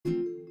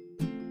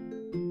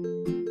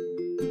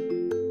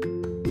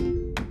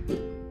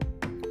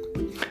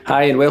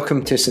Hi and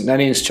welcome to St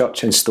Ninian's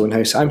Church in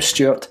Stonehouse. I'm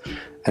Stuart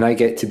and I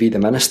get to be the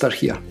minister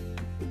here.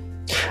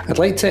 I'd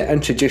like to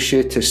introduce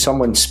you to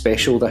someone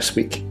special this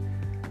week.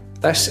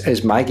 This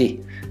is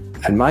Maggie,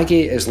 and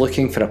Maggie is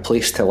looking for a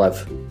place to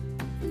live.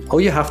 All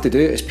you have to do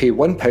is pay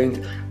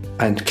 £1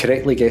 and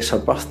correctly guess her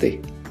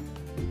birthday.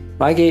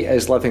 Maggie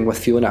is living with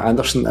Fiona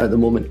Anderson at the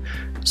moment,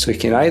 so you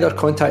can either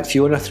contact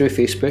Fiona through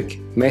Facebook,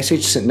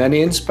 message St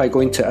Ninians by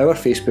going to our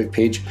Facebook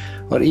page,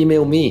 or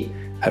email me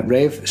at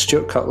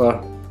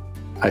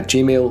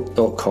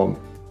revstuartcutler@gmail.com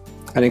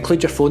and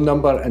include your phone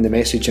number in the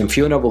message and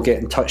Fiona will get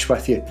in touch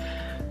with you.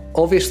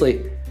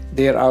 Obviously,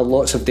 there are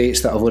lots of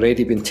dates that have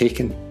already been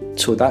taken,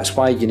 so that's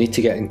why you need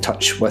to get in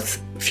touch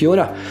with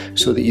Fiona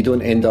so that you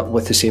don't end up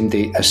with the same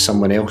date as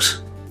someone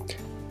else.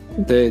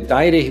 The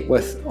diary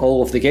with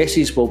all of the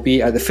guesses will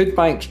be at the food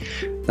bank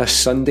this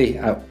Sunday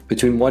at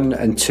between 1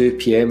 and 2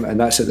 p.m, and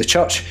that's at the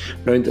church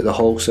round at the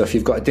hall. So if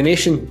you've got a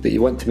donation that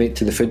you want to make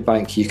to the food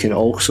bank, you can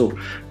also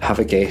have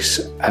a guess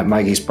at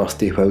Maggie's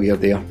birthday while you're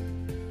there.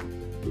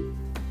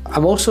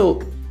 I'm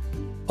also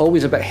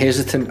always a bit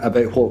hesitant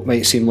about what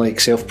might seem like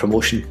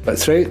self-promotion, but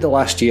throughout the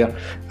last year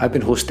I've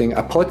been hosting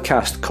a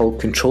podcast called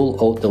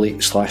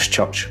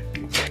Control-Alt-Delete/Church.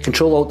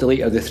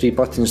 Control-Alt-Delete are the three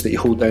buttons that you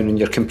hold down on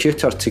your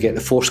computer to get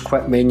the Force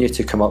Quit menu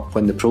to come up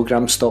when the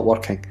programmes stop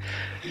working.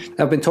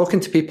 I've been talking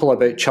to people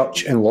about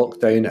church in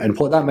lockdown and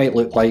what that might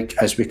look like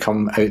as we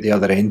come out the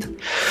other end,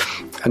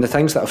 and the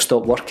things that have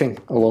stopped working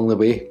along the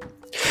way.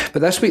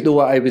 But this week though,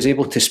 I was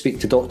able to speak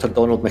to Dr.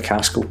 Donald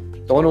McCaskill.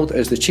 Donald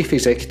is the Chief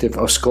Executive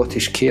of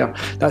Scottish Care.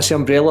 That's the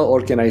umbrella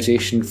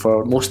organisation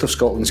for most of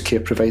Scotland's care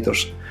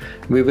providers.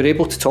 We were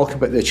able to talk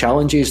about the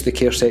challenges the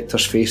care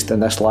sector's faced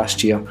in this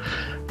last year,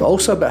 but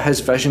also about his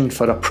vision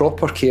for a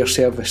proper care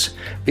service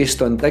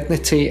based on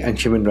dignity and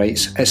human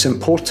rights. It's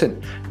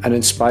important and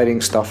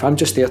inspiring stuff. I'm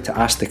just there to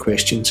ask the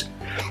questions.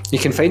 You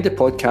can find the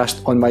podcast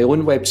on my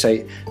own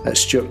website at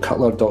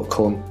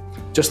stuartcutler.com.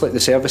 Just like the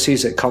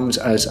services, it comes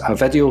as a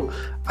video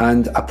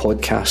and a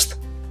podcast.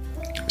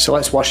 So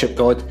let's worship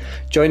God.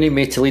 Joining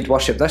me to lead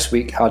worship this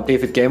week are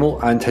David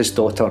Gemmell and his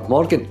daughter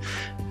Morgan.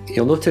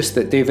 You'll notice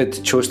that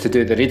David chose to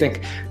do the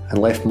reading and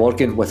left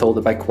Morgan with all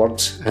the big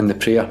words in the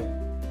prayer.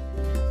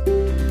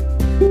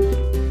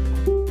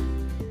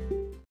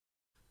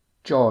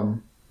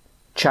 John,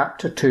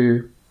 chapter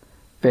 2,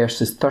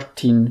 verses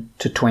 13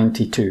 to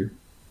 22.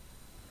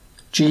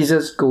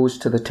 Jesus goes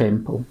to the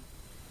temple.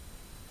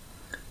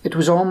 It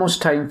was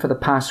almost time for the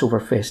Passover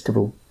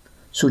festival,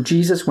 so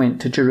Jesus went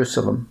to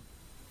Jerusalem.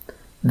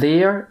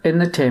 There, in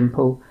the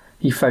temple,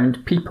 he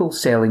found people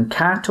selling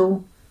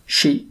cattle,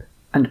 sheep,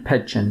 and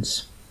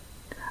pigeons,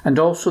 and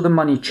also the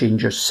money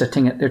changers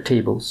sitting at their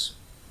tables.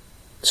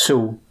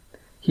 So,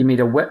 he made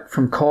a whip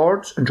from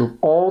cords and drove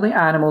all the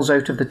animals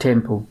out of the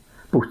temple,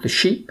 both the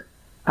sheep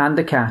and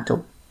the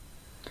cattle.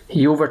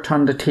 He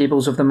overturned the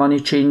tables of the money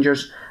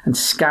changers and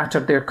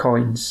scattered their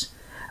coins,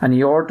 and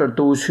he ordered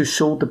those who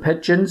sold the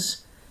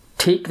pigeons,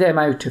 "Take them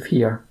out of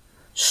here.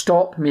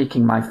 Stop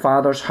making my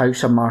Father's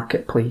house a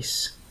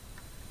marketplace."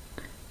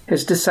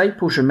 His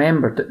disciples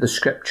remembered that the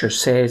scripture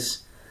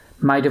says,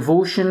 "My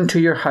devotion to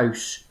your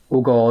house,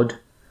 O God,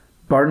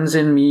 burns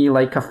in me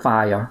like a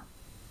fire."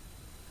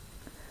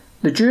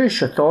 The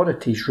Jewish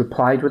authorities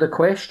replied with a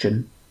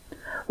question.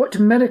 "What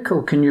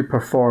miracle can you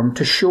perform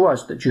to show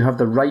us that you have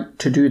the right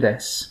to do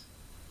this?"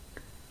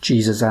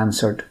 Jesus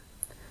answered,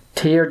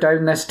 "Tear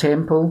down this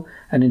temple,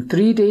 and in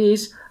 3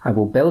 days I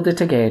will build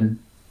it again."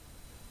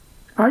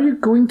 "Are you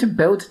going to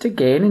build it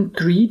again in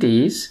 3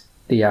 days?"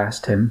 they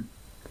asked him.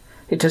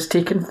 "It has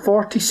taken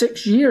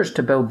 46 years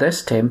to build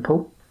this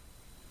temple."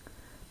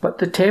 But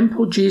the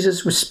temple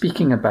Jesus was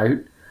speaking about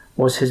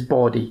was his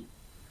body.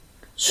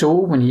 So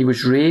when he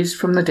was raised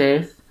from the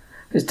dead,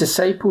 his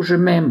disciples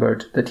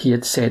remembered that he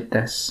had said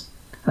this,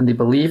 and they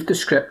believed the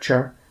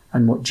scripture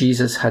and what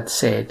Jesus had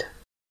said.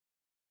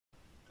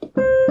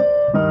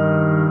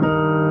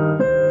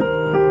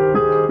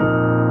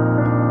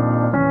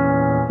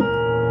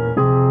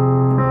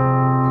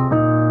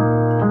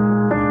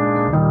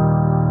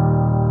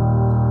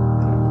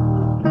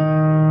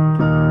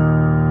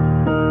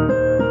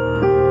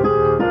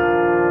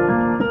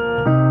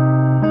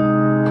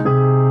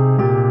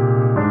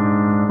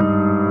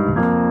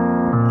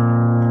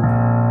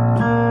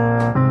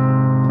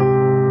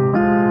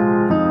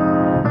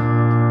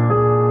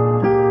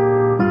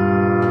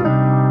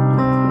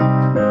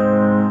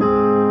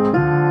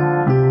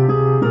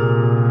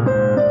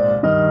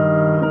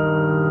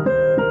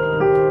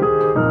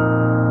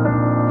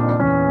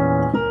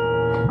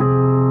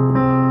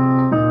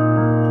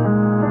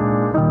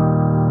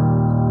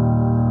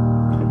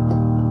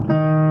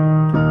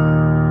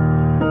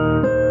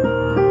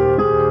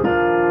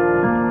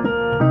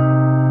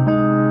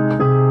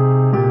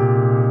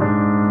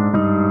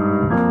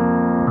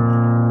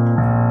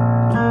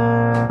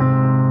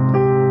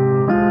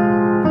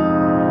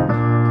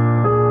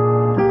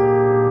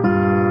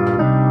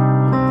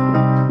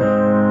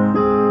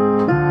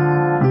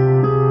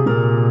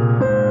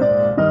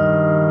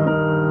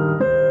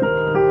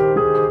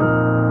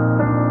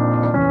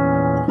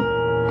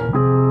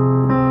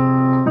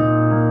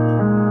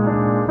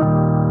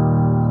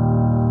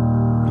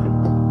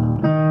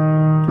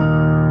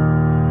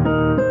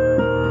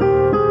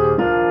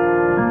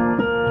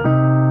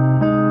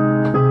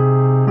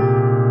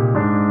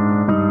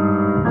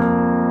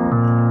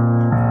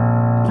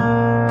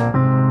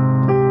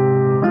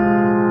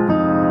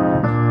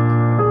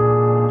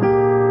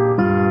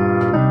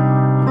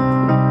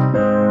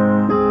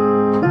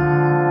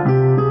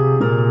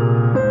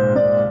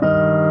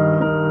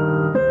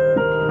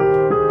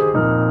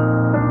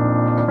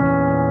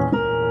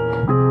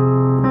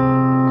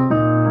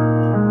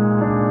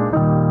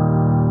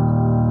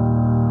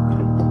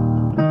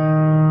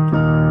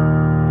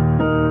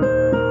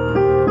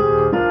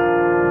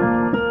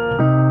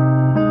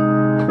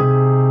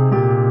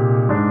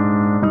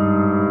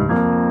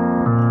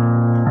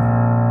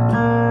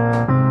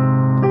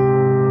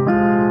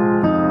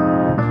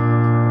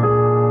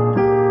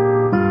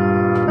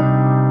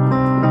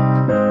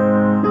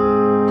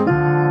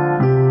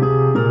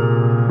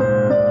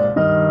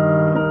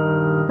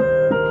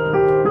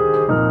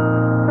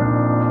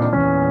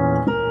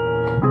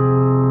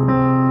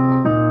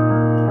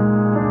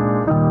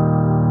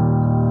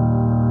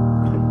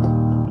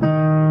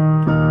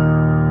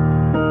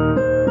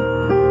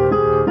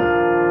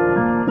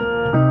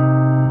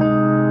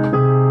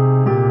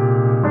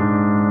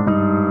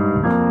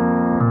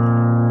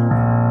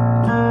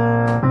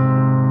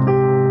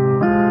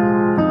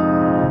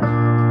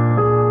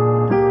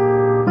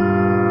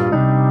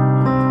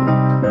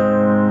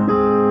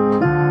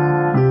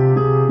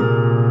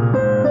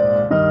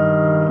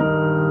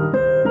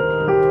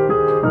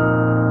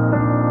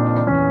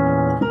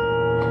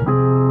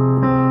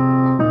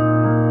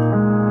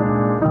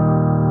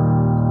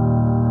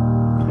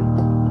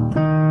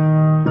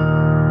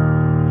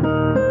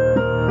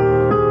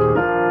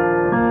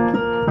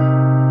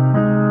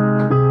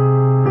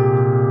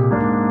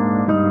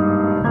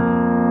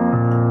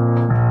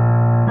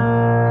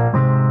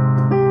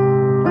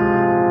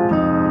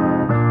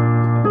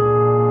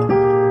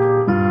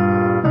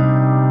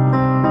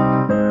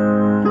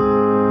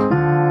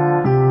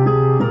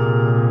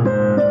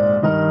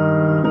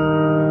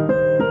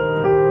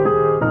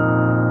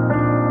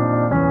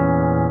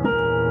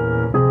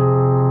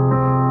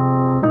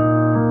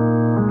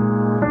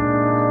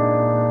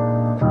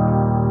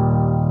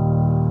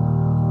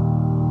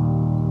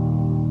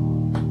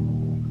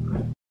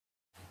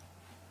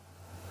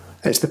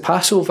 It's the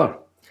Passover,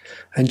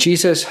 and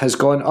Jesus has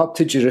gone up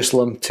to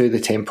Jerusalem to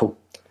the temple.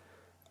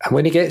 And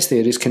when he gets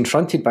there, he's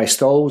confronted by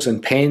stalls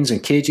and pens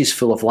and cages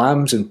full of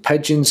lambs and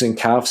pigeons and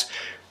calves,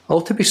 all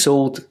to be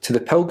sold to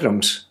the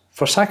pilgrims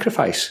for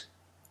sacrifice.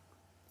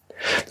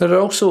 There are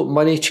also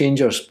money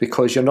changers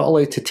because you're not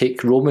allowed to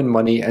take Roman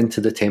money into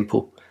the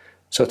temple,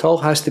 so it all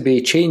has to be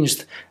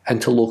changed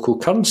into local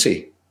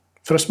currency,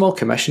 for a small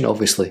commission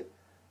obviously.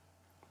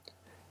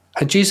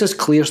 And Jesus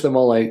clears them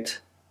all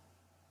out.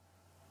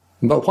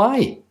 But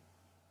why?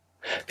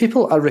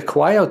 People are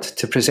required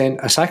to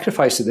present a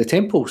sacrifice at the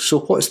temple,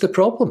 so what's the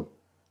problem?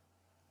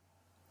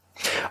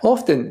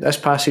 Often this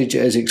passage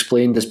is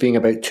explained as being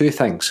about two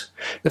things.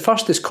 The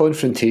first is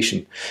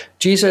confrontation.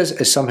 Jesus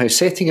is somehow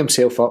setting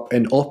himself up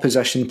in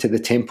opposition to the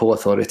temple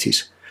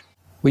authorities.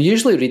 We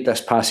usually read this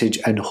passage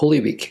in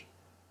Holy Week.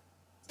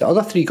 The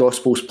other three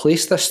Gospels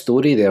place this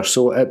story there,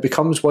 so it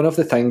becomes one of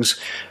the things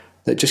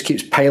that just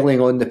keeps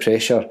piling on the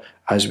pressure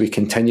as we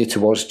continue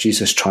towards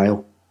Jesus'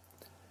 trial.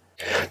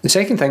 The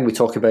second thing we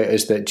talk about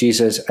is that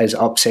Jesus is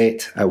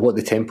upset at what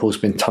the temple's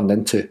been turned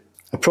into.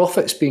 A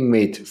profit's being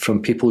made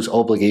from people's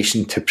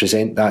obligation to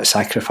present that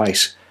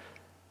sacrifice.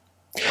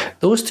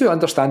 Those two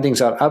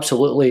understandings are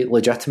absolutely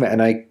legitimate,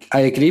 and I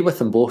agree with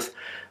them both,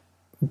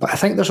 but I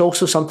think there's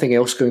also something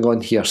else going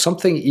on here,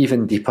 something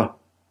even deeper.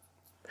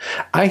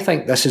 I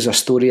think this is a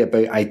story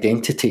about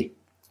identity,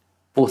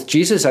 both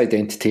Jesus'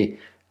 identity,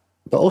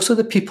 but also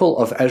the people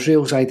of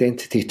Israel's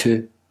identity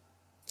too.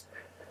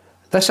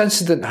 This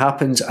incident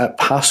happens at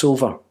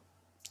Passover.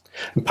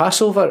 And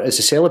Passover is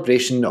a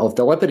celebration of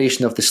the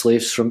liberation of the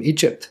slaves from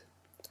Egypt.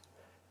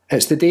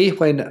 It's the day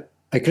when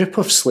a group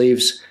of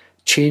slaves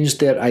changed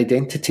their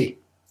identity.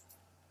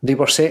 They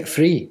were set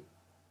free.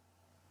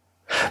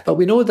 But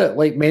we know that,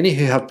 like many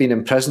who have been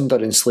imprisoned or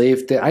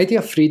enslaved, the idea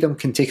of freedom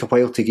can take a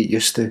while to get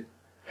used to.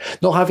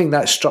 Not having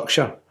that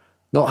structure,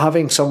 not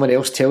having someone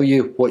else tell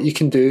you what you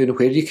can do and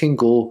where you can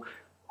go,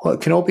 well,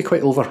 it can all be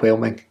quite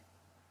overwhelming.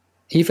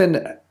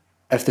 Even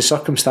if the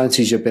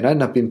circumstances you've been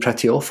in have been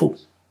pretty awful.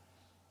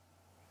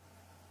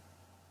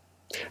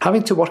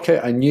 Having to work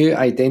out a new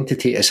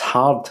identity is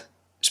hard,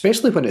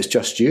 especially when it's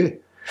just you.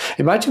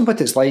 Imagine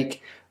what it's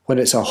like when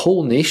it's a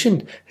whole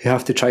nation who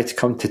have to try to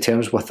come to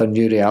terms with their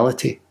new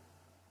reality.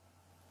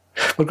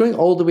 We're going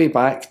all the way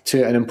back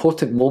to an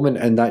important moment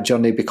in that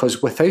journey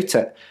because without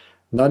it,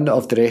 none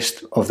of the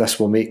rest of this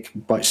will make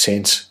much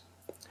sense.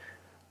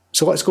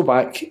 So let's go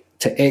back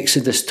to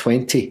Exodus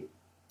 20,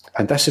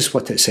 and this is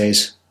what it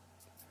says.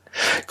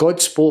 God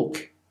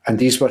spoke, and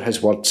these were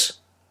his words.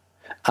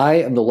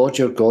 I am the Lord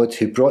your God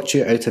who brought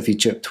you out of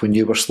Egypt when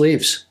you were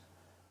slaves.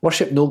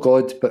 Worship no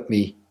God but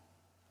me.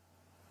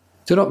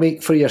 Do not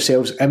make for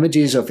yourselves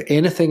images of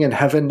anything in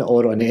heaven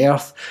or on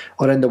earth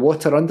or in the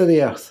water under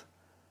the earth.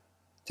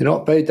 Do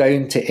not bow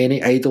down to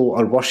any idol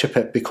or worship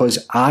it,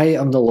 because I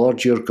am the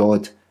Lord your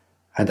God,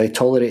 and I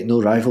tolerate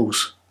no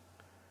rivals.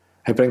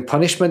 I bring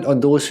punishment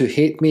on those who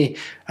hate me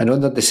and on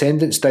their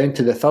descendants down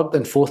to the third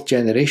and fourth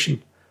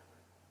generation.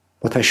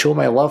 But I show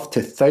my love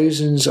to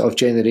thousands of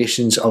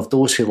generations of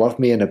those who love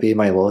me and obey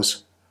my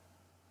laws.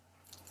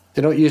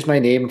 Do not use my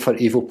name for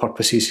evil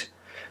purposes,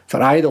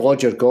 for I, the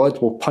Lord your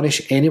God, will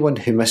punish anyone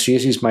who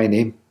misuses my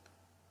name.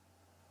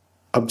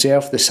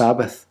 Observe the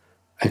Sabbath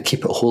and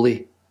keep it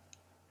holy.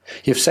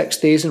 You have 6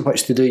 days in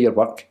which to do your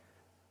work,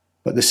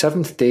 but the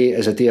seventh day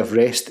is a day of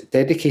rest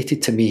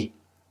dedicated to me.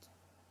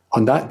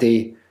 On that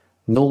day,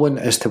 no one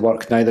is to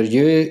work, neither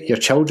you, your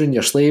children,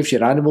 your slaves,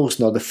 your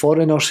animals, nor the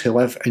foreigners who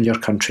live in your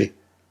country.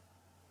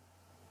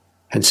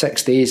 In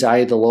 6 days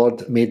I, the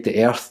Lord, made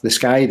the earth, the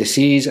sky, the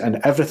seas, and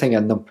everything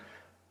in them.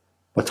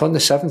 But on the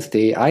seventh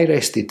day I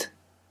rested.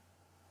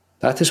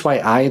 That is why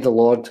I, the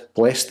Lord,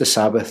 blessed the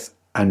Sabbath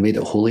and made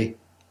it holy.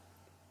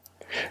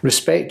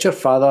 Respect your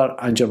father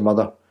and your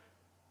mother,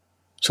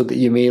 so that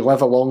you may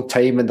live a long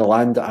time in the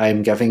land that I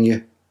am giving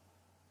you.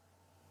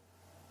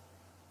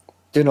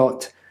 Do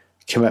not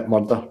commit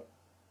murder.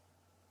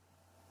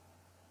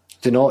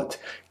 Do not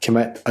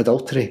commit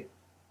adultery.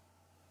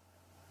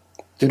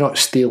 Do not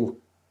steal.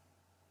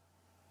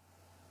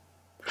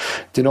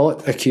 Do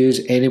not accuse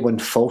anyone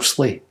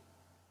falsely.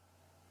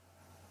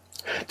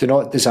 Do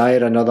not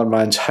desire another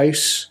man's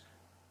house.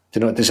 Do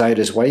not desire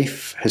his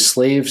wife, his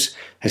slaves,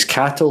 his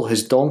cattle,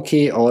 his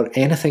donkey, or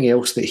anything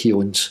else that he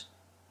owns.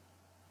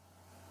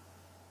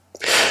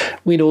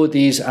 We know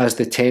these as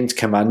the 10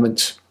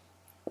 Commandments.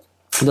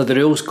 They're the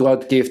rules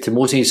God gave to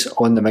Moses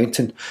on the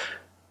mountain.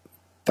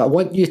 But I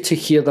want you to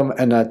hear them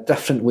in a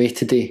different way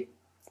today.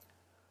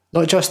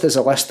 Not just as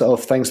a list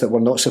of things that we're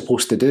not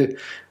supposed to do,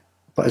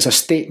 but as a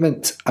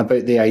statement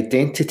about the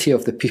identity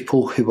of the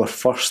people who were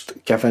first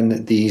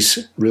given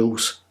these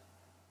rules.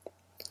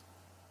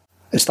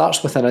 It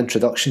starts with an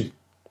introduction.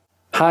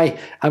 Hi,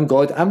 I'm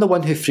God. I'm the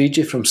one who freed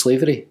you from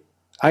slavery.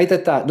 I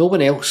did that, no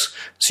one else,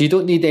 so you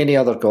don't need any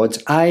other gods.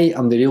 I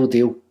am the real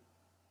deal.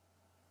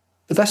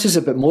 But this is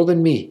about more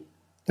than me.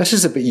 This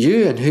is about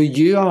you and who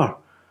you are.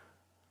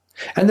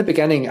 In the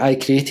beginning, I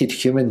created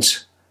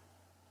humans.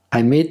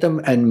 I made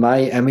them in my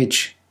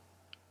image.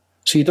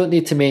 So you don't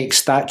need to make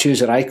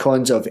statues or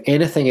icons of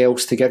anything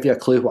else to give you a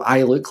clue what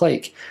I look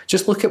like.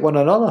 Just look at one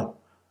another.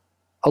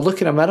 Or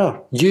look in a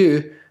mirror.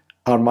 You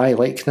are my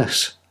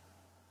likeness.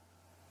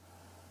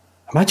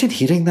 Imagine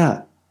hearing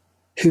that.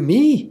 Who,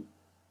 me?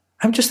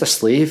 I'm just a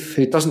slave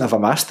who doesn't have a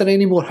master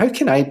anymore. How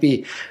can I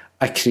be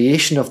a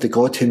creation of the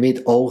God who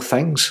made all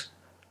things?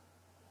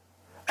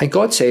 And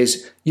God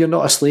says, you're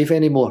not a slave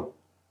anymore.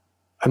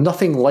 I'm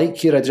nothing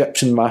like your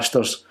Egyptian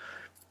masters.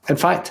 In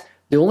fact,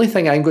 the only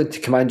thing I'm going to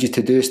command you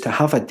to do is to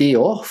have a day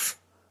off.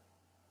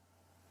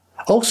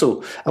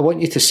 Also, I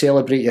want you to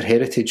celebrate your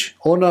heritage,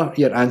 honour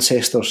your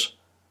ancestors.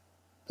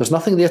 There's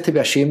nothing there to be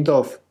ashamed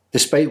of,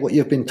 despite what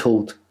you've been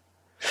told.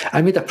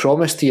 I made a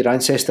promise to your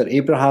ancestor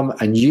Abraham,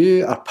 and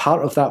you are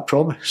part of that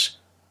promise.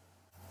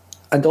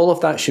 And all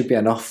of that should be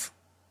enough.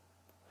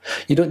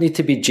 You don't need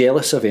to be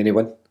jealous of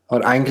anyone,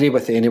 or angry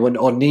with anyone,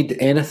 or need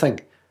anything,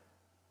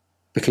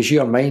 because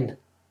you are mine,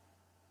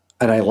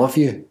 and I love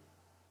you.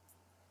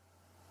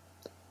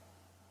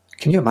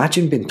 Can you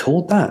imagine being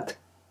told that?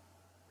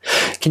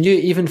 Can you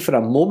even for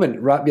a moment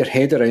wrap your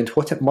head around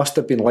what it must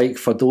have been like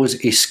for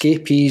those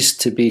escapees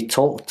to be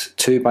talked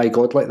to by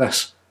God like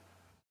this?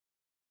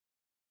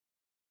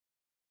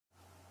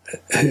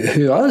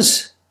 Who,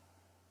 us?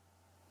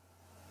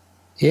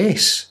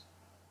 Yes,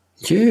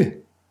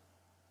 you.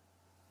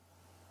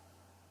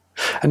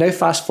 And now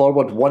fast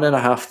forward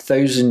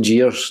 1,500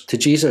 years to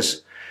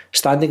Jesus,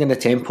 standing in the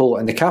temple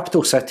in the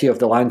capital city of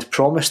the land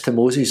promised to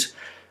Moses,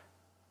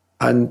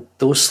 and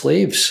those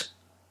slaves.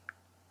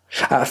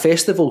 At a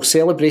festival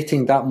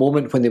celebrating that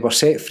moment when they were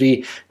set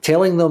free,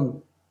 telling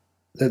them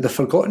that they've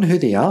forgotten who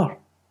they are,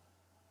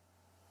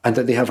 and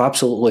that they have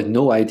absolutely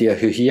no idea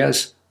who he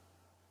is.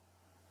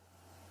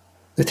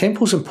 The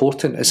temple's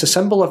important. It's a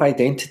symbol of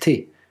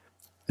identity.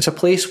 It's a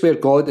place where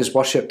God is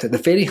worshipped at the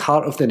very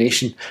heart of the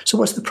nation. So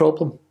what's the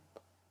problem?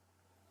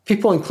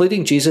 People,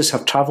 including Jesus,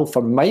 have travelled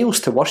for miles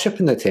to worship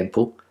in the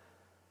temple.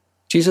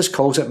 Jesus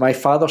calls it my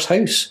Father's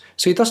house,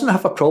 so he doesn't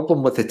have a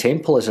problem with the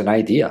temple as an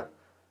idea.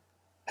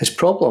 His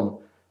problem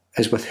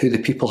is with who the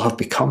people have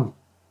become.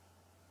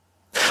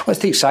 Let's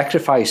take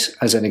sacrifice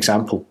as an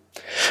example.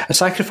 A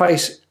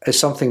sacrifice is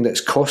something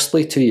that's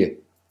costly to you.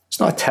 It's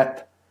not a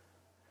tip.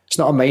 It's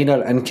not a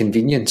minor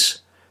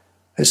inconvenience.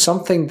 It's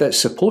something that's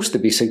supposed to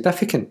be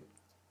significant.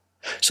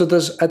 So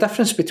there's a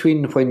difference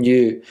between when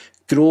you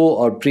grow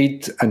or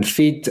breed and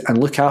feed and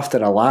look after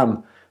a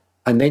lamb,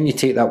 and then you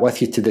take that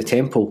with you to the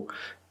temple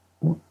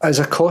as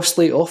a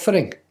costly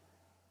offering.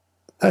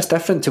 That's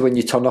different to when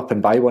you turn up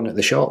and buy one at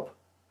the shop.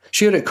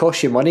 Sure, it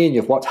costs you money and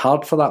you've worked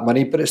hard for that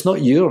money, but it's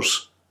not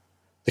yours.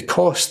 The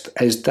cost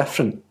is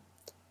different.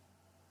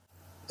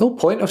 The whole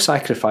point of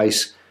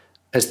sacrifice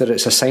is that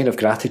it's a sign of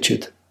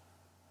gratitude,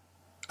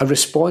 a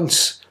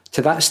response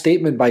to that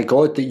statement by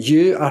God that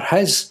you are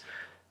his,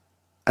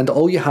 and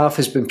all you have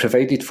has been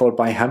provided for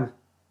by him,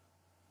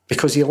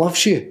 because he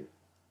loves you.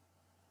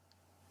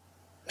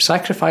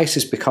 Sacrifice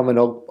has become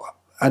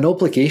an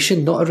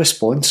obligation, not a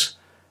response.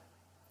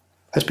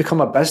 It's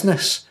become a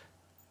business,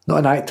 not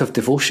an act of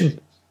devotion.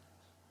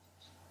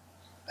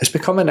 It's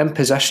become an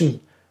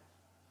imposition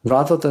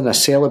rather than a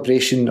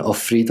celebration of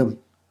freedom.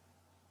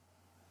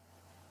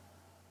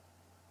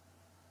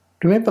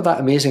 Remember that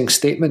amazing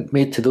statement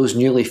made to those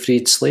newly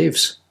freed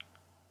slaves?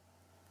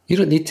 You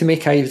don't need to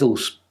make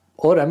idols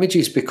or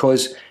images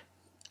because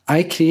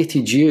I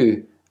created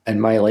you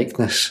in my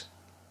likeness.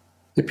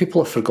 The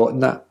people have forgotten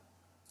that.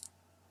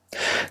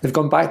 They've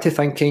gone back to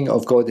thinking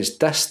of God as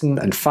distant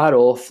and far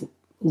off,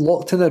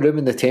 locked in a room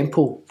in the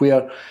temple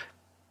where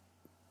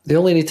they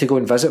only need to go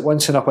and visit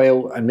once in a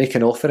while and make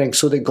an offering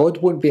so that God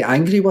won't be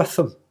angry with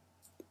them.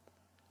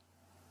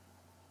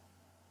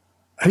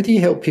 How do you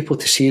help people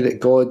to see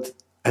that God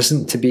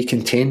isn't to be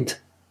contained?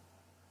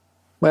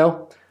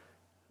 Well,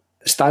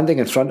 standing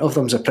in front of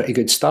them is a pretty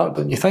good start,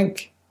 don't you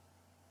think?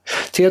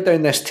 Tear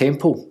down this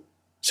temple,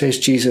 says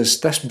Jesus,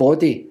 this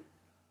body.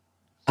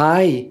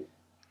 I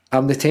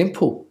am the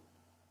temple.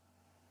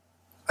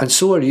 And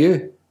so are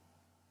you.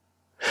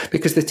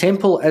 Because the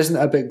temple isn't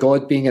about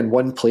God being in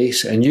one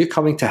place and you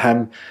coming to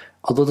him,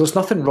 although there's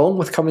nothing wrong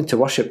with coming to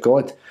worship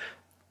God.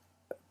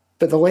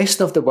 But the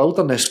lesson of the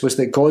wilderness was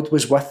that God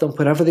was with them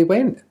wherever they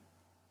went.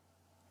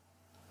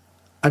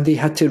 And they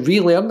had to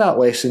relearn that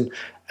lesson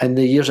in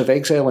the years of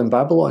exile in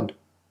Babylon.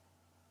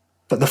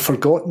 But they're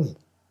forgotten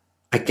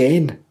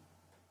again.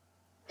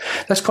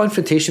 This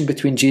confrontation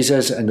between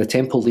Jesus and the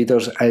temple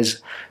leaders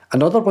is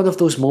another one of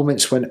those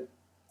moments when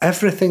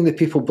everything that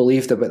people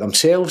believed about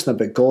themselves and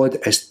about God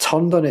is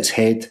turned on its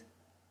head.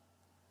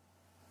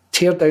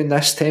 Tear down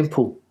this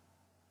temple,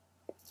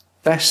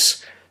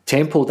 this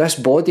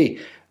body,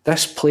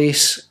 this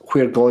place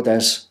where God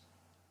is.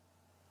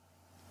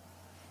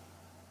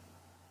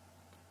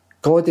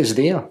 God is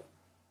there,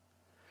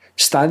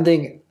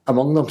 standing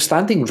among them,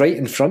 standing right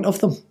in front of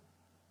them,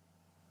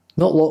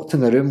 not locked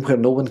in a room where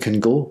no one can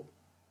go.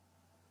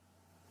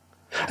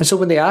 And so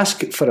when they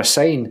ask for a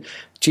sign,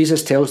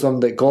 Jesus tells them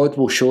that God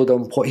will show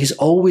them what he's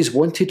always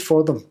wanted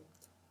for them.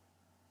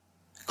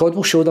 God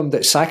will show them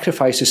that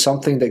sacrifice is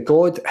something that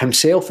God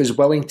himself is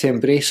willing to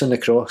embrace on the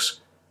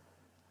cross,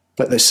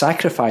 but that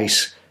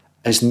sacrifice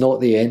is not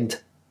the end.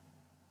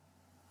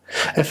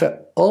 If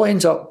it all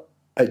ends up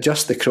at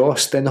just the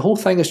cross, then the whole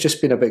thing has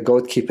just been about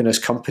God keeping us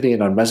company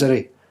in our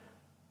misery.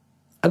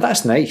 And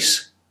that's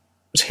nice.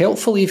 It's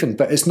helpful even,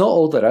 but it's not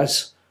all there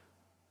is.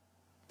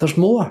 There's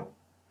more.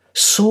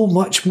 So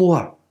much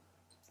more.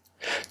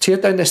 Tear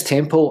down this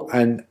temple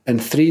and in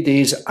 3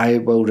 days I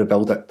will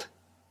rebuild it.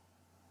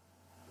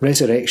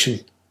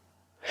 Resurrection.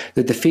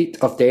 The defeat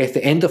of death,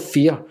 the end of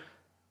fear.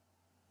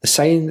 The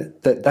sign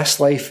that this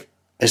life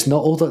is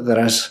not all that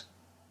there is.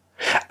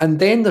 And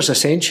then there's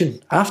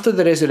ascension. After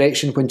the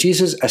resurrection, when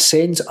Jesus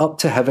ascends up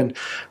to heaven,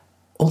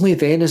 only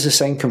then is the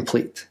sign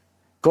complete.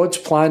 God's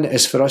plan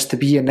is for us to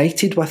be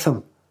united with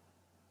him,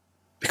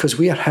 because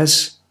we are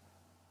his,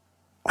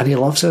 and he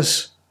loves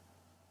us.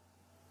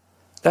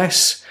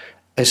 This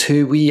is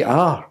who we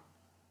are.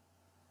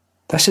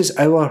 This is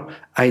our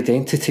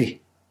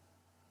identity,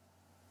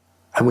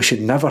 and we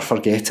should never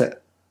forget it.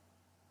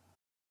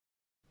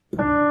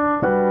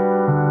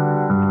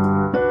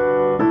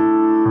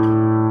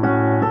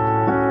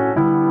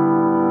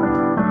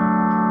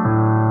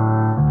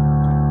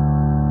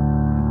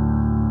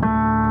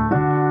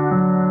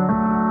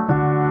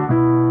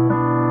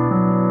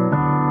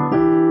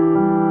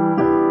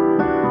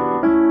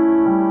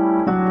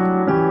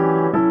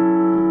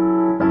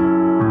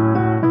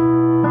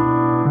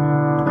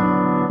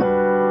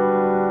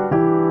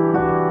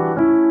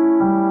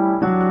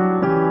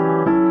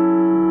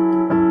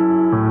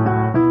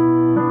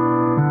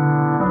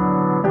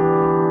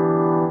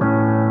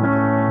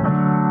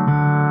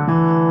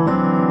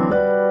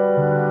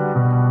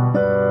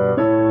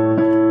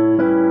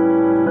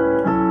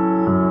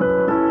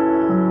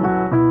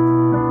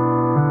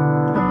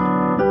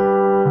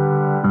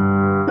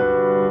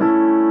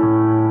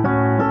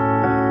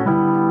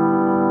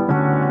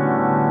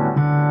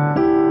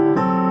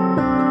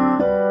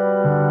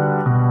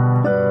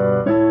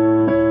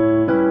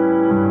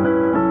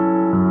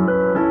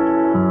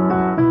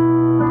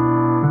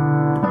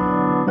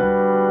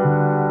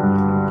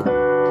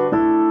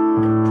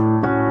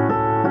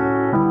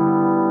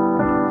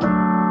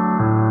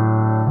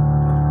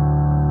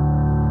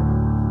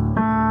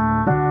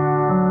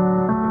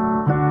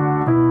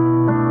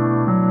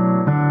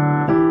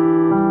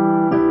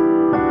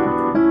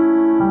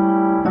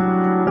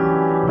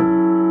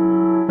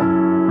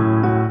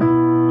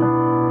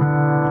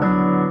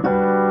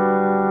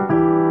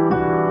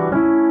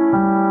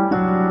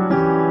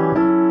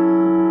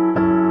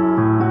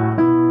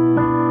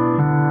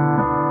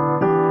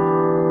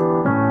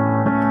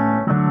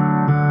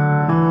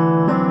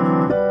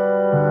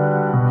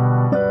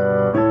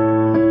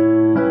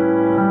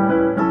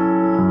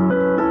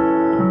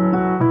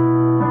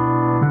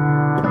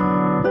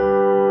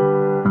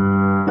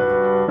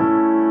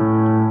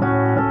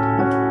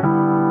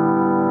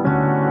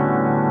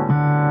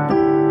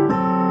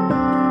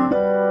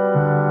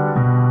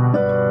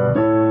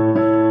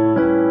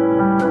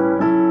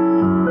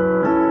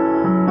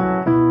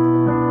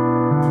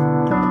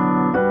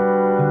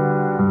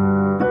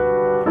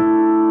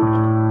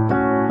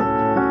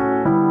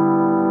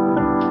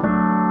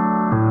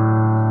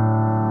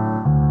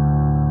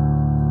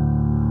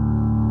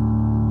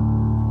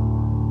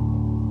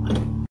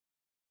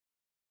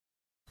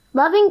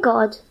 Loving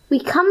God, we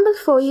come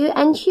before you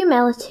in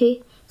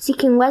humility,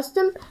 seeking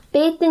wisdom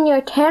bathed in your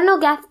eternal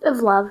gift of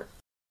love.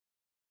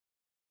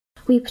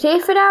 We pray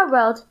for our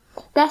world.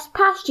 This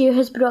past year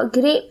has brought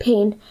great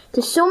pain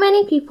to so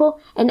many people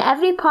in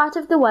every part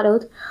of the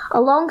world,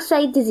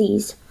 alongside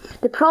disease.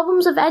 The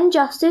problems of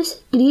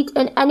injustice, greed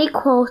and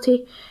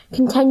inequality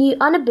continue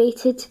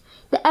unabated.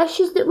 The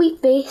issues that we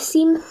face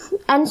seem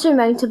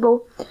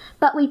insurmountable,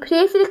 but we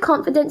pray for the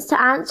confidence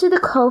to answer the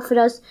call for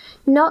us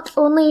not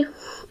only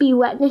be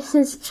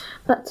witnesses,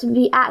 but to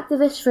be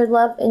activists for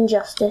love and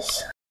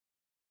justice.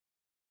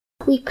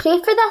 We pray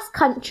for this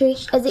country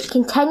as it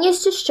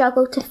continues to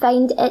struggle to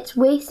find its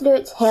way through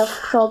its health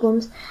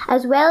problems,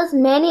 as well as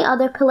many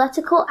other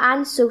political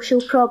and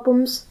social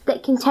problems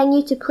that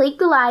continue to plague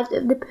the lives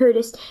of the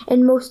poorest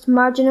and most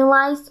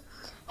marginalised.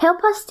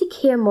 Help us to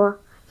care more,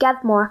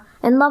 give more,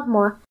 and love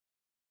more.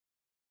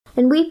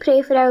 And we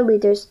pray for our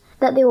leaders,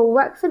 that they will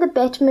work for the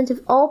betterment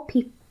of all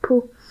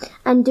people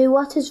and do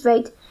what is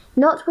right,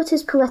 not what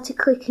is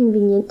politically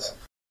convenient.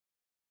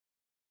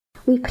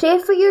 We pray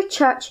for your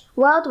church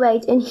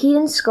worldwide and here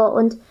in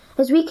Scotland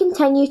as we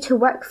continue to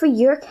work for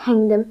your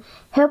kingdom.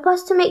 Help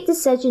us to make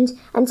decisions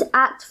and to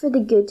act for the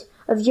good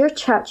of your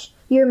church,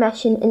 your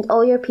mission and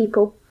all your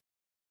people.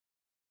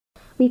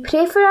 We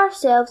pray for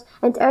ourselves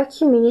and our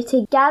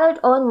community gathered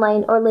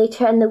online or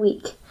later in the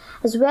week,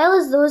 as well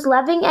as those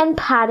living in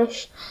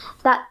parish,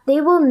 that they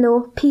will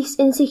know peace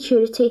and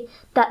security,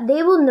 that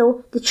they will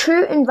know the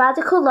true and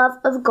radical love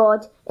of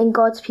God and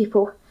God's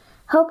people.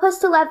 Help us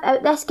to live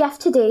out this gift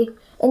today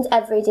and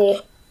every day.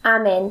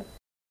 Amen.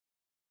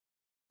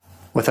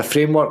 With a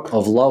framework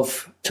of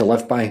love to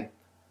live by,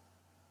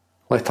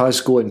 let us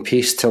go in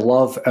peace to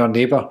love our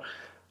neighbour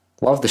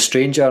Love the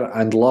stranger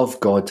and love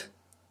God.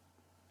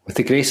 With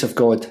the grace of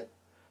God,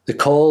 the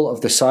call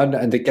of the Son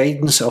and the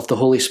guidance of the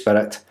Holy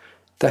Spirit,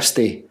 this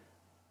day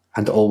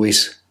and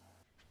always.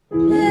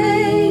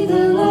 Hey.